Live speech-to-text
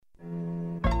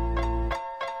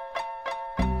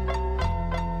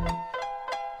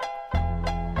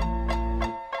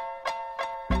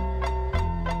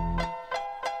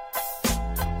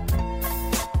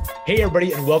Hey,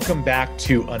 everybody, and welcome back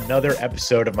to another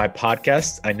episode of my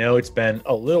podcast. I know it's been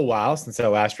a little while since I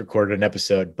last recorded an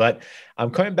episode, but I'm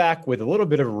coming back with a little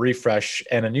bit of a refresh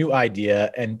and a new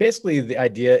idea. And basically, the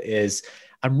idea is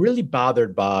I'm really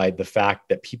bothered by the fact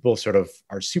that people sort of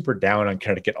are super down on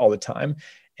Connecticut all the time.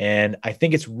 And I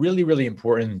think it's really, really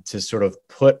important to sort of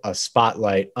put a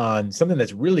spotlight on something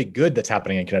that's really good that's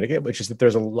happening in Connecticut, which is that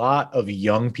there's a lot of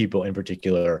young people in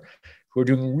particular who are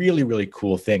doing really, really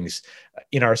cool things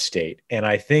in our state. And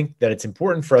I think that it's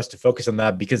important for us to focus on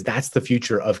that because that's the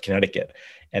future of Connecticut.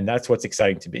 And that's what's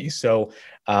exciting to me. So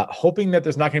hoping that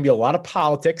there's not going to be a lot of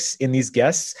politics in these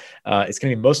guests. It's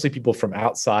going to be mostly people from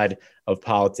outside of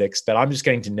politics that I'm just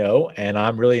getting to know. And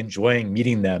I'm really enjoying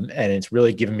meeting them. And it's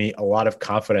really given me a lot of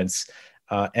confidence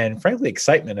and frankly,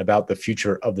 excitement about the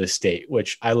future of the state,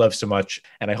 which I love so much.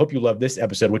 And I hope you love this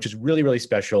episode, which is really, really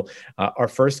special. Our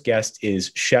first guest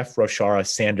is Chef Roshara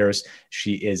Sanders.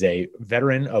 She is a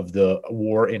veteran of the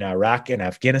war in Iraq and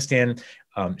Afghanistan.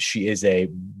 She is a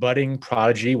budding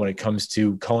prodigy when it comes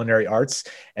to culinary arts,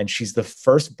 and she's the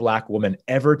first Black woman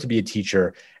ever to be a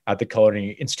teacher at the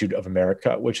Culinary Institute of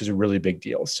America, which is a really big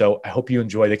deal. So I hope you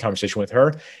enjoy the conversation with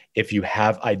her. If you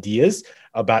have ideas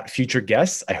about future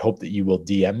guests, I hope that you will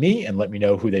DM me and let me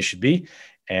know who they should be.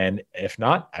 And if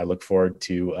not, I look forward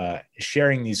to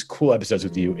sharing these cool episodes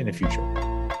with you in the future.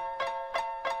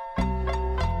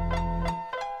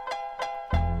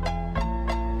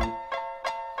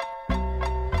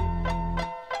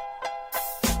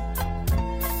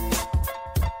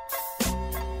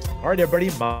 All right, everybody.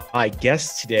 My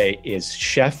guest today is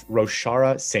Chef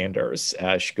Roshara Sanders.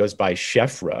 She goes by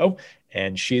Chef Ro,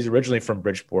 and she's originally from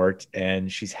Bridgeport,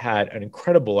 and she's had an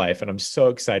incredible life. And I'm so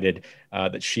excited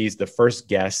that she's the first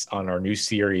guest on our new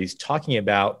series talking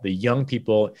about the young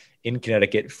people in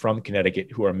Connecticut, from Connecticut,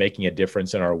 who are making a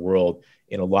difference in our world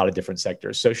in a lot of different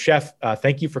sectors. So, Chef,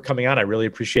 thank you for coming on. I really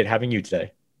appreciate having you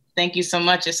today. Thank you so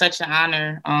much. It's such an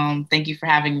honor. Thank you for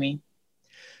having me.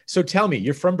 So tell me,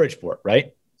 you're from Bridgeport,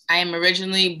 right? I am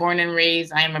originally born and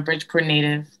raised. I am a Bridgeport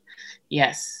native.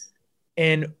 Yes.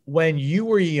 And when you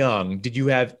were young, did you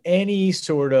have any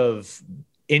sort of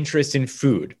interest in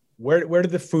food? Where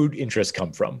did the food interest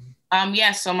come from?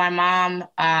 Yes. So my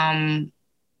mom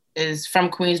is from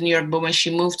Queens, New York, but when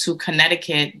she moved to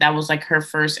Connecticut, that was like her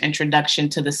first introduction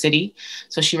to the city.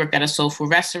 So she worked at a soul food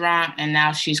restaurant, and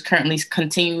now she's currently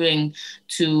continuing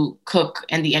to cook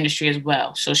in the industry as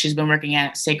well. So she's been working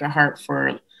at Sacred Heart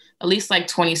for at least like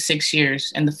 26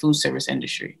 years in the food service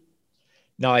industry.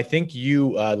 Now, I think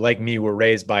you, like me, were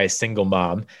raised by a single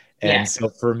mom. And Yes. So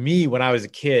for me, when I was a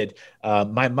kid,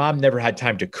 my mom never had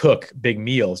time to cook big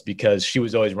meals because she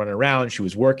was always running around. She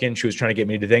was working. She was trying to get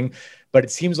me to things. But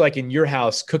it seems like in your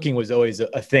house, cooking was always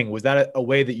a thing. Was that a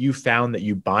way that you found that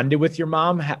you bonded with your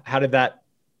mom? How did that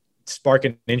spark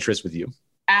an interest with you?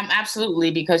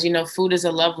 Absolutely, because, food is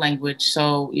a love language.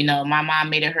 So, my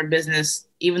mom made it her business,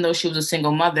 even though she was a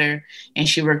single mother and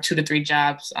she worked 2 to 3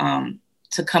 jobs,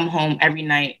 to come home every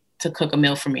night to cook a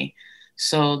meal for me.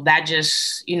 So that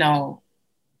just, it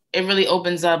really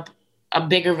opens up a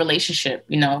bigger relationship,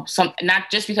 not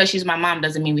just because she's my mom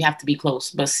doesn't mean we have to be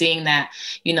close, but seeing that,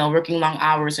 working long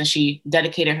hours and she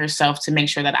dedicated herself to make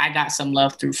sure that I got some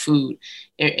love through food,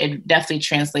 it definitely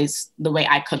translates the way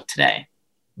I cook today.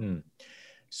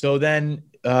 So then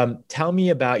tell me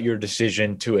about your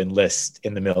decision to enlist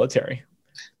in the military.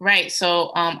 Right.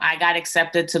 So I got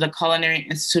accepted to the Culinary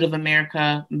Institute of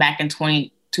America back in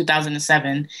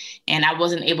 2007, and I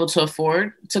wasn't able to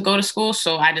afford to go to school.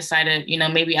 So I decided,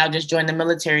 maybe I'll just join the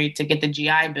military to get the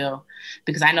GI Bill,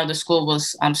 because I know the school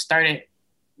was started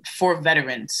for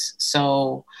veterans.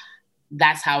 So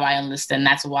that's how I enlisted, and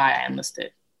that's why I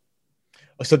enlisted.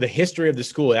 So the history of the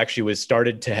school actually was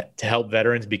started to help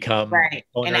veterans become right.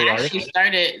 And it actually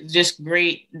started, just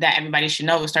great that everybody should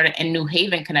know, it started in New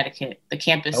Haven, Connecticut. The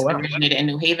campus originated in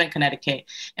New Haven, Connecticut.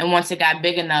 And once it got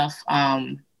big enough,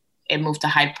 it moved to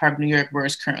Hyde Park, New York, where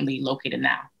it's currently located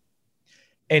now.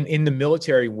 And in the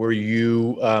military, were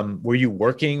you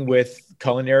working with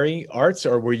culinary arts,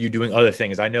 or were you doing other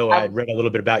things? I know I read a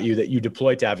little bit about you that you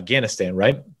deployed to Afghanistan,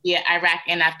 right? Yeah, Iraq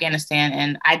and Afghanistan.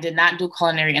 And I did not do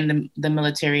culinary in the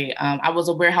military. I was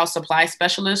a warehouse supply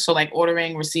specialist. So like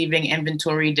ordering, receiving,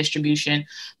 inventory, distribution,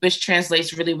 which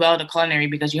translates really well to culinary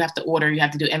because you have to order, you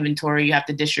have to do inventory, you have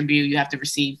to distribute, you have to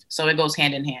receive. So it goes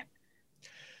hand in hand.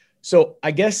 So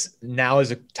I guess now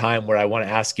is a time where I want to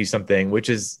ask you something, which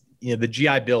is, the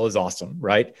GI Bill is awesome,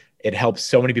 right? It helps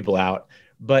so many people out.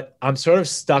 But I'm sort of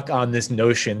stuck on this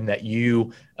notion that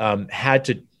you had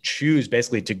to choose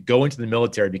basically to go into the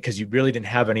military because you really didn't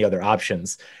have any other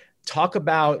options. Talk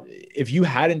about if you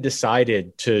hadn't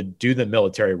decided to do the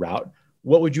military route,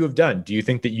 what would you have done? Do you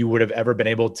think that you would have ever been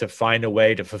able to find a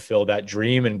way to fulfill that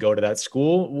dream and go to that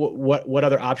school? What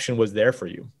other option was there for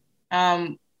you?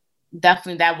 Um,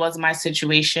 Definitely that was my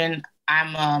situation.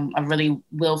 I'm a really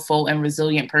willful and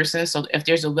resilient person. So if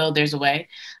there's a will, there's a way.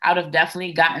 I would have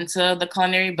definitely gotten to the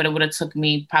culinary, but it would have took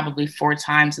me probably 4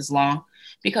 times as long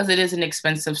because it is an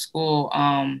expensive school.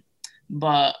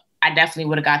 But I definitely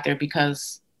would have got there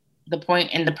because the point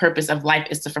and the purpose of life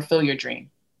is to fulfill your dream.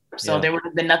 So Yeah. there would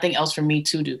have been nothing else for me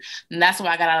to do. And that's why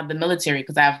I got out of the military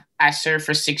because I served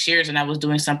for 6 years and I was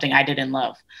doing something I didn't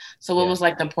love. So what Yeah. was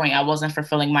like the point? I wasn't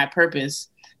fulfilling my purpose.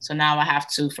 So now I have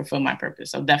to fulfill my purpose.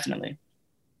 So definitely.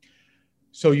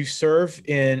 So you serve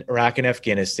in Iraq and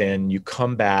Afghanistan, you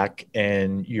come back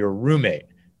and your roommate,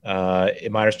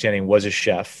 in my understanding, was a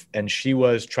chef and she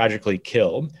was tragically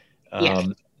killed. Yes.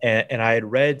 And I had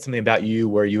read something about you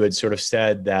where you had sort of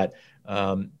said that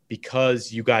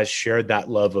because you guys shared that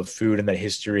love of food and that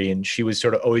history, and she was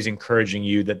sort of always encouraging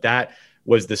you, that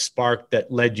was the spark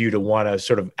that led you to want to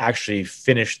sort of actually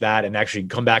finish that and actually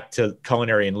come back to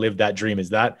culinary and live that dream. Is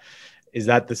that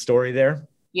the story there?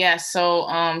 Yeah,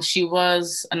 so she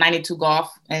was a 92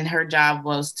 golf and her job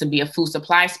was to be a food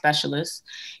supply specialist.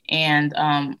 And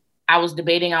I was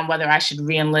debating on whether I should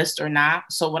re-enlist or not.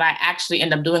 So what I actually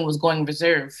ended up doing was going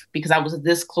reserve because I was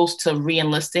this close to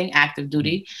re-enlisting active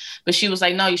duty. But she was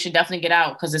like, no, you should definitely get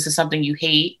out because this is something you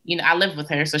hate. You know, I live with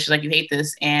her. So she's like, you hate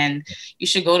this and you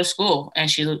should go to school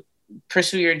and she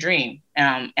pursue your dream.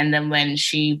 And then when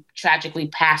she tragically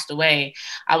passed away,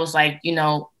 I was like, you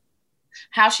know,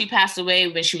 how she passed away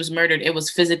when she was murdered, it was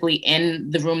physically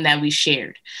in the room that we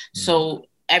shared. So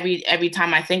every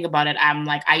time I think about it, I'm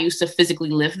like, I used to physically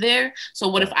live there. So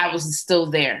what if I was still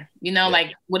there? You know,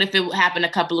 like what if it happened a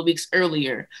couple of weeks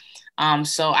earlier?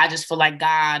 So I just feel like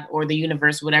God or the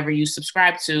universe, whatever you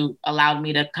subscribe to, allowed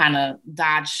me to kind of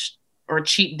dodge or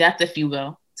cheat death, if you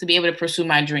will, to be able to pursue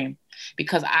my dream.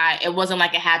 Because it wasn't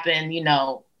like it happened, you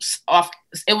know,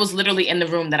 it was literally in the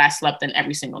room that I slept in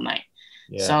every single night.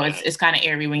 Yeah. So it's kind of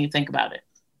eerie when you think about it.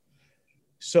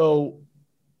 So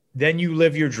then you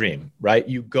live your dream, right?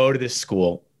 You go to this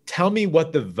school. Tell me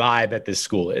what the vibe at this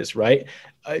school is, right?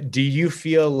 Do you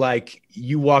feel like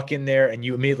you walk in there and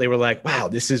you immediately were like, wow,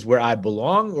 this is where I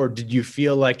belong? Or did you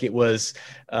feel like it was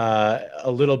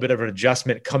a little bit of an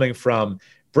adjustment coming from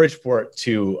Bridgeport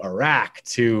to Iraq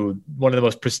to one of the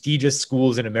most prestigious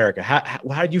schools in America?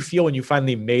 How did you feel when you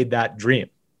finally made that dream?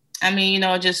 I mean, you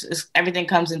know, everything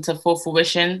comes into full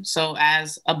fruition. So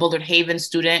as a Bullard Haven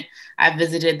student, I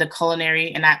visited the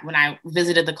culinary. And when I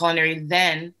visited the culinary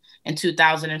then in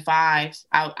 2005,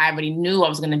 I already knew I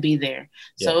was going to be there.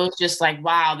 Yeah. So it was just like,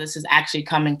 wow, this is actually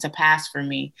coming to pass for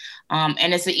me.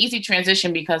 And it's an easy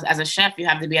transition because as a chef, you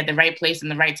have to be at the right place in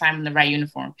the right time in the right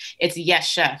uniform. It's yes,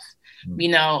 chef. You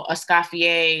know,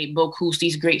 Escoffier, Bocuse,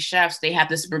 these great chefs, they have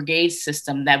this brigade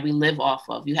system that we live off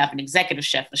of. You have an executive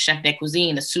chef, a chef de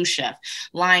cuisine, a sous chef,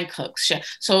 line cooks,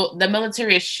 chef. So the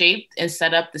military is shaped and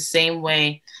set up the same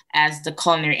way as the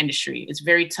culinary industry. It's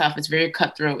very tough. It's very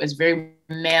cutthroat. It's very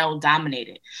male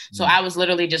dominated. So I was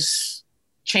literally just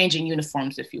changing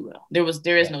uniforms, if you will.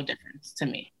 There is no difference to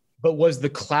me. But was the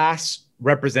class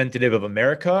representative of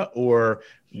America, or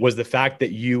was the fact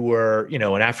that you were, you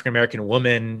know, an African-American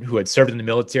woman who had served in the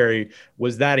military,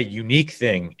 was that a unique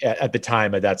thing at the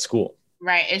time at that school?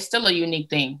 Right. It's still a unique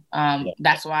thing.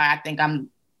 That's why I think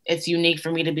it's unique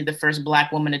for me to be the first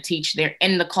Black woman to teach there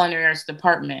in the culinary arts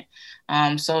department.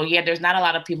 So yeah, there's not a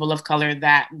lot of people of color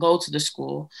that go to the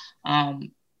school.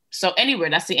 So anywhere,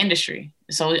 that's the industry.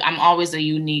 So I'm always a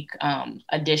unique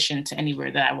addition to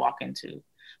anywhere that I walk into.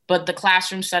 But the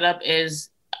classroom setup is,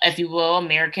 if you will,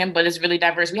 American, but it's really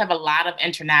diverse. We have a lot of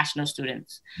international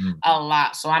students, a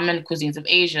lot. So I'm in cuisines of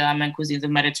Asia. I'm in cuisines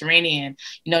of Mediterranean.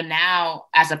 You know, now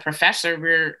as a professor,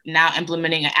 we're now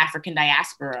implementing an African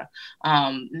diaspora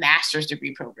master's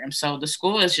degree program. So the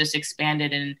school is just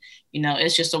expanded and, you know,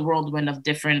 it's just a whirlwind of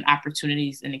different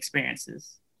opportunities and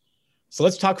experiences. So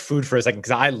let's talk food for a second,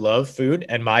 because I love food.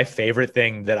 And my favorite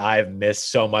thing that I've missed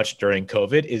so much during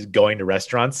COVID is going to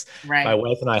restaurants. Right. My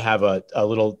wife and I have a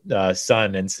little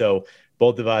son. And so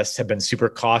both of us have been super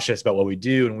cautious about what we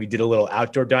do. And we did a little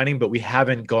outdoor dining, but we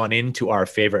haven't gone into our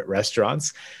favorite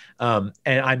restaurants. And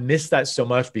I miss that so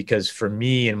much because for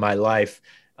me in my life,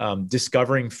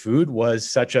 discovering food was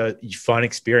such a fun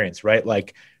experience, right?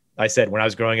 Like I said, when I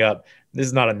was growing up, this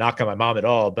is not a knock on my mom at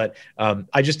all, but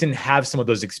I just didn't have some of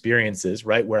those experiences,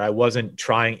 right? Where I wasn't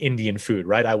trying Indian food,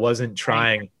 right? I wasn't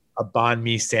trying a banh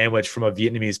mi sandwich from a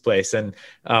Vietnamese place. And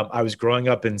I was growing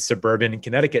up in suburban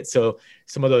Connecticut, so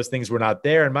some of those things were not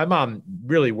there. And my mom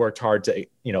really worked hard to,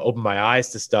 open my eyes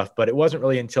to stuff. But it wasn't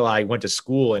really until I went to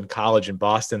school in college in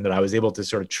Boston that I was able to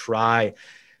sort of try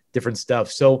different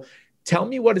stuff. So tell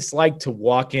me what it's like to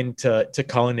walk into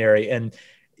culinary, and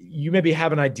you maybe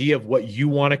have an idea of what you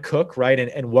want to cook, right?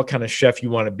 And what kind of chef you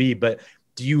want to be. But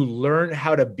do you learn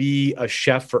how to be a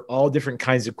chef for all different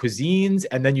kinds of cuisines,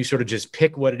 and then you sort of just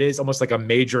pick what it is, almost like a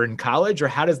major in college? Or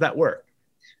how does that work?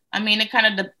 I mean, it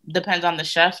kind of depends on the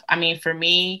chef. I mean,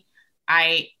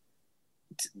 I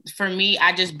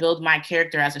I just build my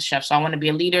character as a chef. So I want to be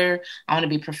a leader. I want to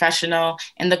be professional,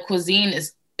 and the cuisine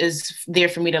is there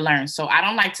for me to learn. So I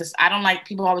don't like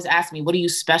people always ask me, what do you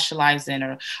specialize in?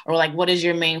 Or like, what is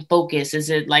your main focus?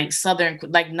 Is it like Southern?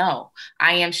 Like, no,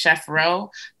 I am Chef Ro.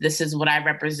 This is what I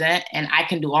represent, and I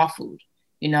can do all food.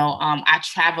 I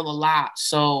travel a lot.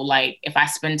 So like if I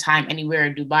spend time anywhere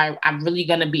in Dubai, I'm really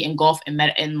going to be engulfed in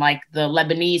like the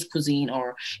Lebanese cuisine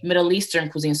or Middle Eastern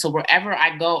cuisine. So wherever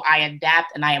I go, I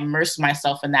adapt and I immerse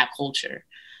myself in that culture.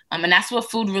 And that's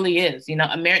what food really is.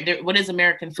 What is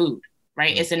American food?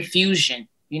 Right? It's infusion.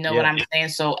 You know what I'm saying?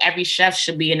 So every chef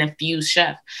should be an infused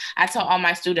chef. I tell all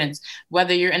my students,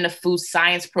 whether you're in the food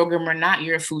science program or not,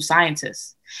 you're a food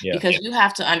scientist. Because you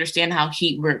have to understand how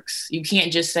heat works. You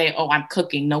can't just say, oh, I'm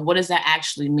cooking. No, what does that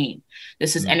actually mean?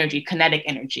 This is energy, kinetic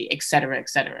energy, et cetera, et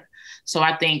cetera. So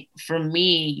I think for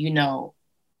me,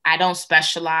 I don't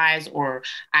specialize, or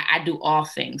I do all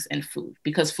things in food,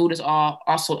 because food is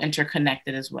also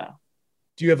interconnected as well.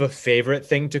 Do you have a favorite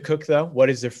thing to cook though? What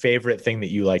is the favorite thing that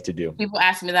you like to do? People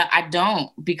ask me that. I don't,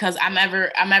 because I'm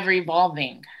ever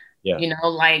evolving. Yeah.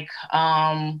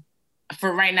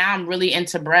 For right now, I'm really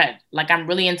into bread. Like I'm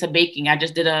really into baking. I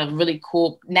just did a really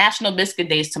cool National Biscuit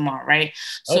Days tomorrow, right?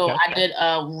 So I did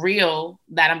a reel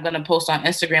that I'm going to post on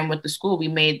Instagram with the school. We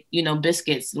made,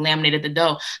 biscuits, laminated the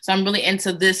dough. So I'm really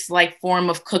into this like form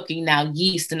of cooking now,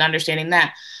 yeast, and understanding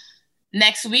that.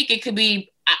 Next week, it could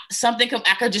be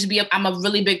I could just be, I'm a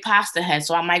really big pasta head.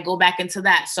 So I might go back into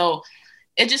that. So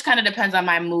it just kind of depends on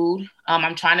my mood.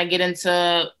 I'm trying to get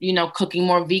into, cooking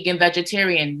more vegan,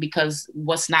 vegetarian, because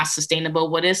what's not sustainable,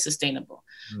 what is sustainable.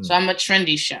 So I'm a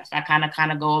trendy chef. I kind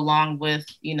of go along with,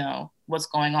 what's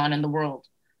going on in the world.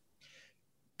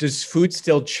 Does food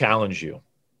still challenge you?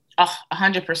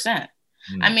 100%.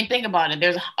 I mean, think about it.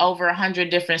 There's over 100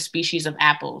 different species of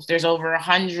apples. There's over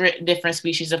 100 different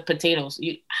species of potatoes.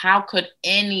 How could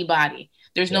anybody?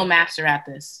 There's no master at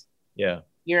this. Yeah.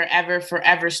 You're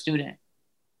forever student.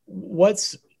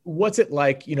 What's it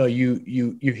like?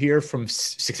 You hear from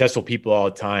successful people all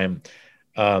the time.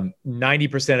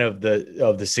 90%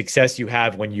 of the success you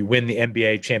have when you win the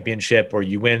NBA championship or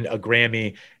you win a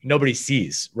Grammy, nobody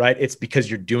sees, right? It's because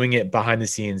you're doing it behind the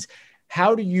scenes.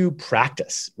 How do you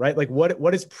practice, right? Like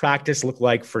what does practice look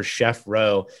like for Chef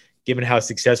Ro, given how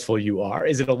successful you are?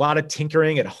 Is it a lot of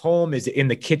tinkering at home? Is it in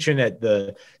the kitchen at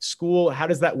the school? How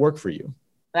does that work for you?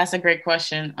 That's a great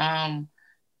question.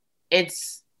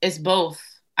 It's both.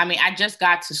 I mean, I just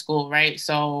got to school, right?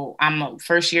 So I'm a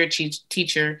first year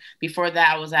teacher. Before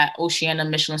that, I was at Oceana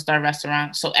Michelin star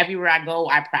restaurant. So everywhere I go,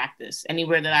 I practice.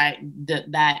 Anywhere that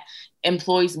that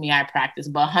employs me, I practice,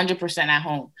 but 100% at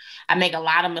home. I make a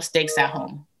lot of mistakes at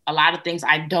home. A lot of things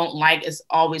I don't like is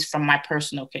always from my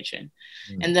personal kitchen.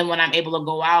 And then when I'm able to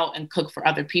go out and cook for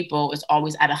other people, it's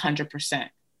always at 100%,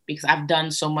 because I've done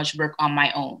so much work on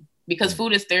my own. Because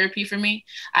food is therapy for me.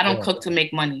 I don't cook to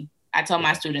make money. I tell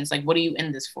my students, like, what are you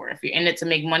in this for? If you're in it to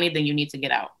make money, then you need to get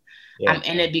out. I'm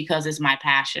in it because it's my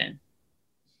passion.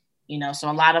 So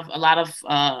a lot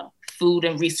of food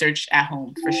and research at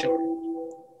home, for sure.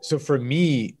 So for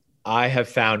me, I have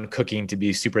found cooking to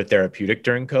be super therapeutic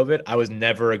during COVID. I was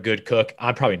never a good cook.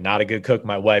 I'm probably not a good cook.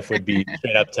 My wife would be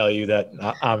straight up tell you that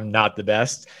I'm not the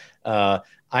best. I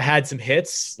had some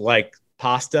hits like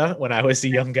pasta when I was a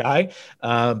young guy.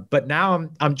 But now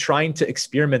I'm trying to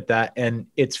experiment that. And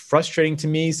it's frustrating to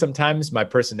me sometimes. My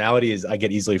personality is I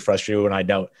get easily frustrated when I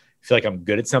don't feel like I'm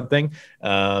good at something.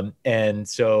 But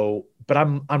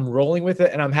I'm rolling with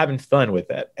it and I'm having fun with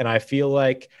it. And I feel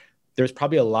like there's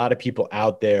probably a lot of people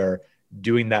out there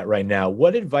doing that right now.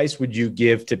 What advice would you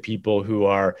give to people who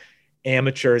are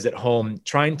amateurs at home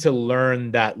trying to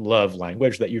learn that love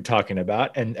language that you're talking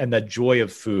about and the joy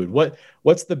of food?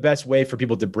 What's the best way for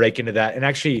people to break into that and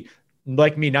actually,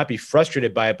 like me, not be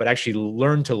frustrated by it, but actually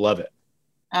learn to love it?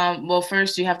 Well,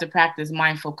 first you have to practice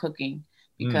mindful cooking,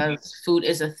 because food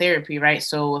is a therapy, right?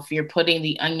 So if you're putting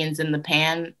the onions in the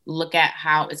pan, look at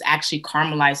how it's actually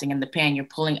caramelizing in the pan. You're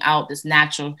pulling out this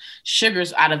natural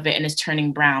sugars out of it and it's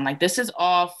turning brown. Like, this is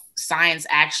all science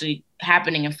actually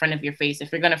happening in front of your face.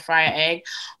 If you're going to fry an egg,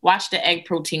 watch the egg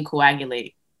protein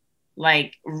coagulate.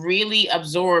 Like really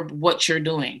absorb what you're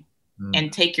doing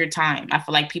and take your time. I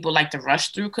feel like people like to rush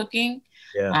through cooking.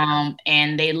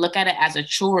 And they look at it as a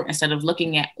chore instead of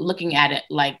looking at it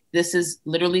like this is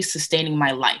literally sustaining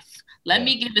my life. Let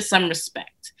me give it some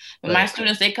respect. When my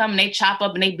students, they come and they chop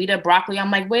up and they beat up broccoli,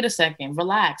 I'm like, wait a second,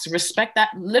 relax, respect that,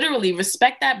 literally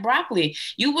respect that broccoli.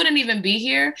 You wouldn't even be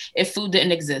here if food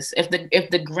didn't exist. If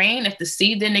the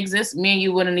seed didn't exist, me and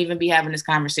you wouldn't even be having this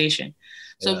conversation.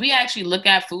 So if we actually look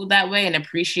at food that way and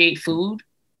appreciate food,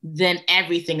 then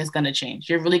everything is going to change.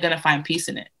 You're really going to find peace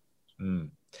in it.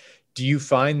 Do you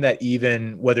find that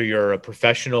even whether you're a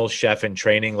professional chef in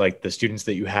training, like the students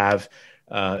that you have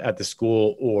at the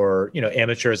school, or, you know,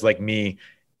 amateurs like me,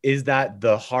 is that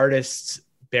the hardest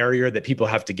barrier that people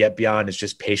have to get beyond is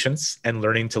just patience and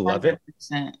learning to love 100%.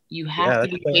 It? You have to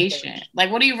be patient. Like,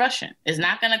 what are you rushing? It's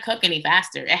not going to cook any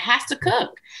faster. It has to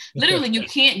cook. Literally, you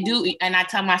can't do, and I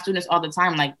tell my students all the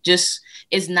time, like,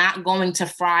 it's not going to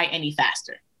fry any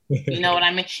faster. You know what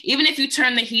I mean? Even if you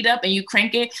turn the heat up and you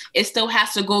crank it, it still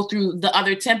has to go through the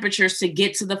other temperatures to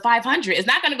get to the 500. It's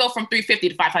not going to go from 350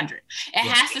 to 500. It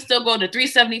has to still go to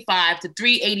 375 to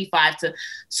 385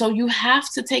 so you have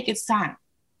to take its time.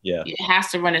 Yeah. It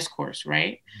has to run its course,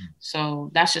 right?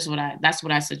 So that's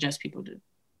what I suggest people do.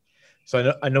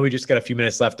 So I know we just got a few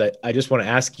minutes left. I just want to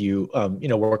ask you, you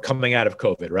know, we're coming out of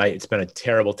COVID, right? It's been a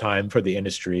terrible time for the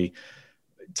industry.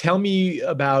 Tell me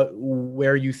about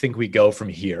where you think we go from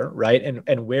here, right?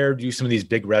 And where do some of these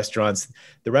big restaurants,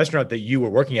 the restaurant that you were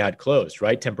working at closed,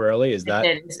 right? Temporarily, is that?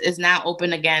 It's now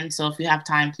open again. So if you have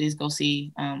time, please go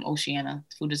see Oceana.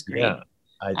 The food is great.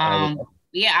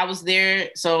 Yeah, I was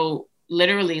there. So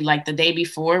literally like the day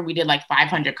before, we did like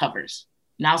 500 covers.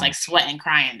 And I was like sweating,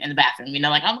 crying in the bathroom, you know,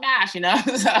 like, oh my gosh, you know?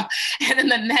 So, and then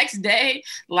the next day,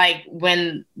 like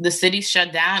when the city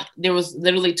shut down, there was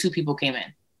literally 2 people came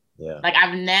in. Yeah. Like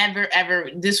I've never, ever,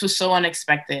 this was so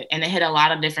unexpected and it hit a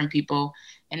lot of different people.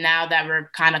 And now that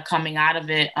we're kind of coming out of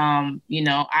it, you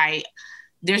know,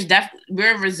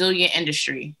 we're a resilient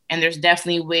industry and there's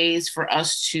definitely ways for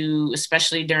us to,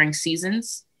 especially during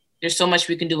seasons, there's so much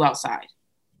we can do outside.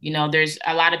 You know, there's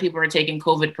a lot of people are taking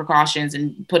COVID precautions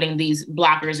and putting these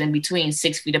blockers in between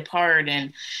 6 feet apart.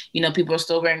 And, you know, people are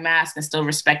still wearing masks and still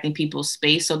respecting people's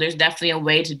space. So there's definitely a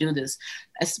way to do this.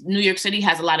 New York City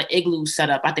has a lot of igloos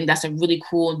set up. I think that's a really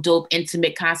cool, dope,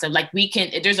 intimate concept. Like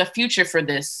there's a future for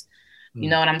this. You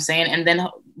know what I'm saying? And then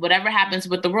whatever happens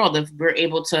with the world, if we're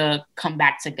able to come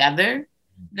back together,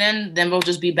 then we'll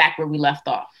just be back where we left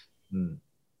off.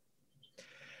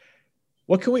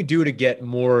 What can we do to get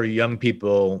more young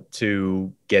people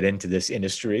to get into this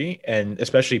industry, and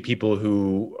especially people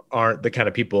who aren't the kind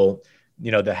of people,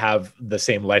 you know, that have the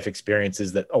same life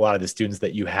experiences that a lot of the students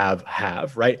that you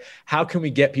have, right? How can we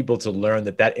get people to learn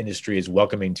that industry is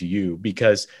welcoming to you?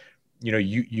 Because, you know,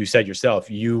 you said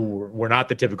yourself, you were not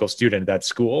the typical student at that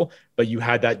school, but you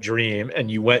had that dream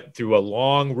and you went through a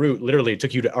long route. Literally, it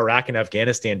took you to Iraq and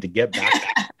Afghanistan to get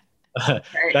back.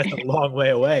 That's a long way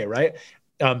away, right?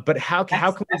 But how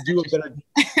can we do a better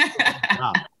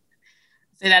job?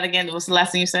 Say that again. What's the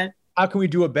last thing you said? How can we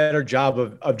do a better job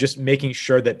of just making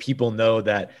sure that people know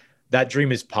that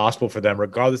dream is possible for them,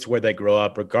 regardless of where they grow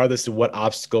up, regardless of what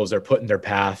obstacles are put in their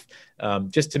path,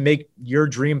 just to make your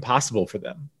dream possible for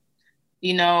them?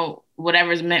 You know,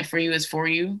 whatever's meant for you is for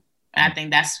you. And I think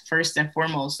that's first and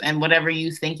foremost. And whatever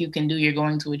you think you can do, you're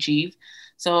going to achieve.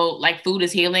 So like food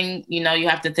is healing, you know, you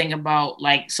have to think about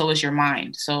like, so is your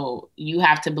mind. So you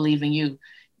have to believe in you.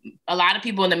 A lot of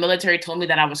people in the military told me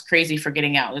that I was crazy for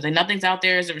getting out. It's like, nothing's out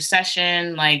there. It's a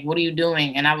recession. Like, what are you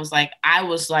doing? And I was like,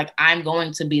 I'm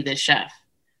going to be this chef.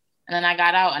 And then I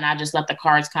got out and I just let the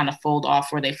cards kind of fold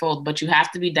off where they fold. But you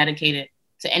have to be dedicated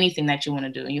to anything that you want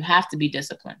to do. And you have to be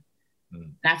disciplined.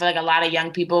 And I feel like a lot of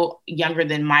young people younger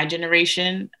than my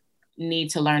generation need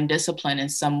to learn discipline in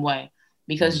some way.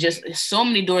 Because just so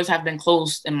many doors have been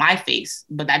closed in my face,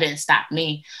 but that didn't stop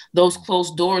me. Those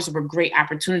closed doors were great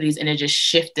opportunities and it just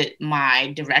shifted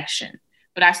my direction.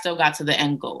 But I still got to the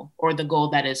end goal, or the goal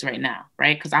that is right now,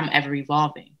 right? Because I'm ever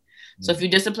evolving. So if you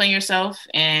discipline yourself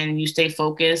and you stay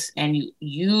focused and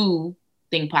you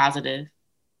think positive,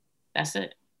 that's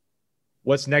it.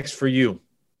 What's next for you?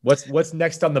 What's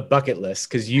next on the bucket list?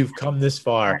 Because you've come this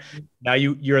far. Now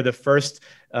you're the first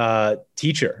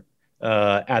teacher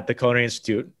at the Culinary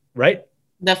Institute, right?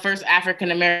 The first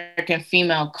African-American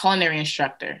female culinary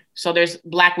instructor. So there's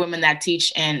Black women that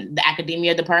teach in the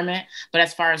academia department, but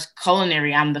as far as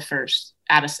culinary, I'm the first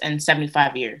in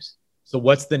 75 years. So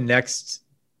what's the next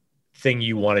thing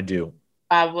you want to do?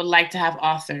 I would like to have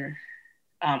author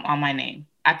on my name.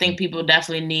 I think people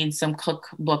definitely need some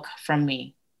cookbook from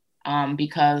me,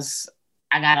 because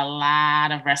I got a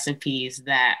lot of recipes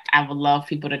that I would love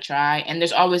people to try. And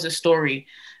there's always a story,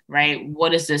 right?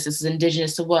 What is this? This is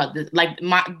indigenous to what? Like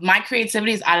my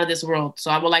creativity is out of this world.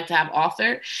 So I would like to have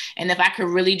author. And if I could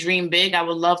really dream big, I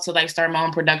would love to like start my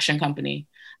own production company.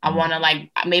 I want to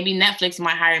like, maybe Netflix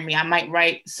might hire me. I might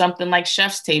write something like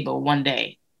Chef's Table one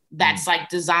day. That's like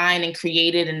designed and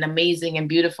created and amazing and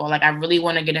beautiful. Like I really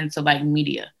want to get into like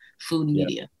media, food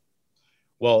media.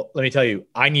 Well, let me tell you,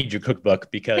 I need your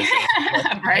cookbook because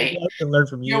right? I can learn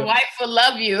from you. Your wife would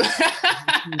love you.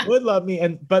 She would love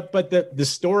me. But the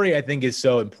story I think is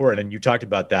so important. And you talked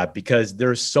about that because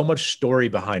there's so much story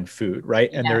behind food, right?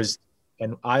 And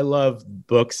and I love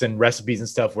books and recipes and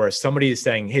stuff where somebody is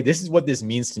saying, hey, this is what this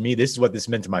means to me. This is what this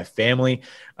meant to my family.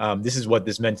 This is what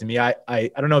this meant to me. I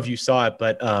don't know if you saw it,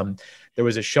 but there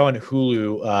was a show on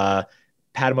Hulu.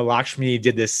 Padma Lakshmi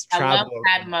did this travel. I love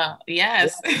Padma.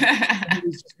 Yes.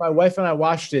 My wife and I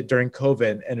watched it during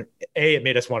COVID, and A, it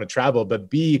made us want to travel, but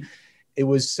B, it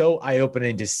was so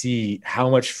eye-opening to see how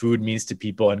much food means to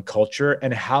people and culture,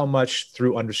 and how much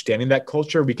through understanding that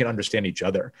culture, we can understand each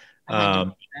other.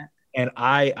 And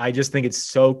I just think it's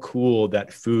so cool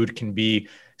that food can be,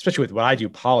 especially with what I do,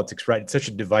 politics, right? It's such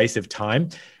a divisive time.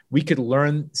 We could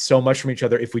learn so much from each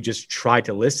other if we just try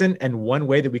to listen. And one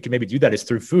way that we can maybe do that is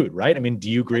through food, right? I mean, do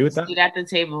you agree with that? Eat at the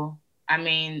table. I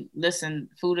mean, listen,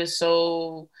 food is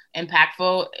so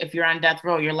impactful. If you're on death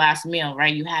row, your last meal,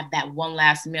 right? You have that one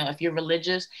last meal. If you're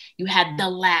religious, you had the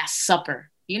last supper.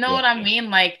 You know what I mean?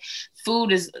 Like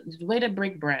food is a way to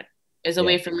break bread. Is a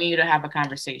way for me to have a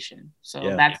conversation.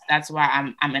 So that's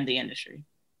why I'm in the industry.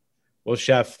 Well,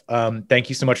 Chef, thank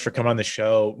you so much for coming on the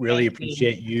show. Really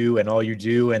appreciate you and all you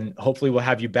do. And hopefully we'll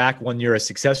have you back when you're a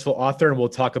successful author, and we'll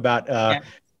talk about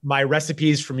my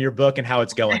recipes from your book and how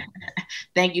it's going.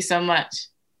 Thank you so much.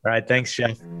 All right. Thanks,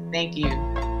 Chef. Thank you.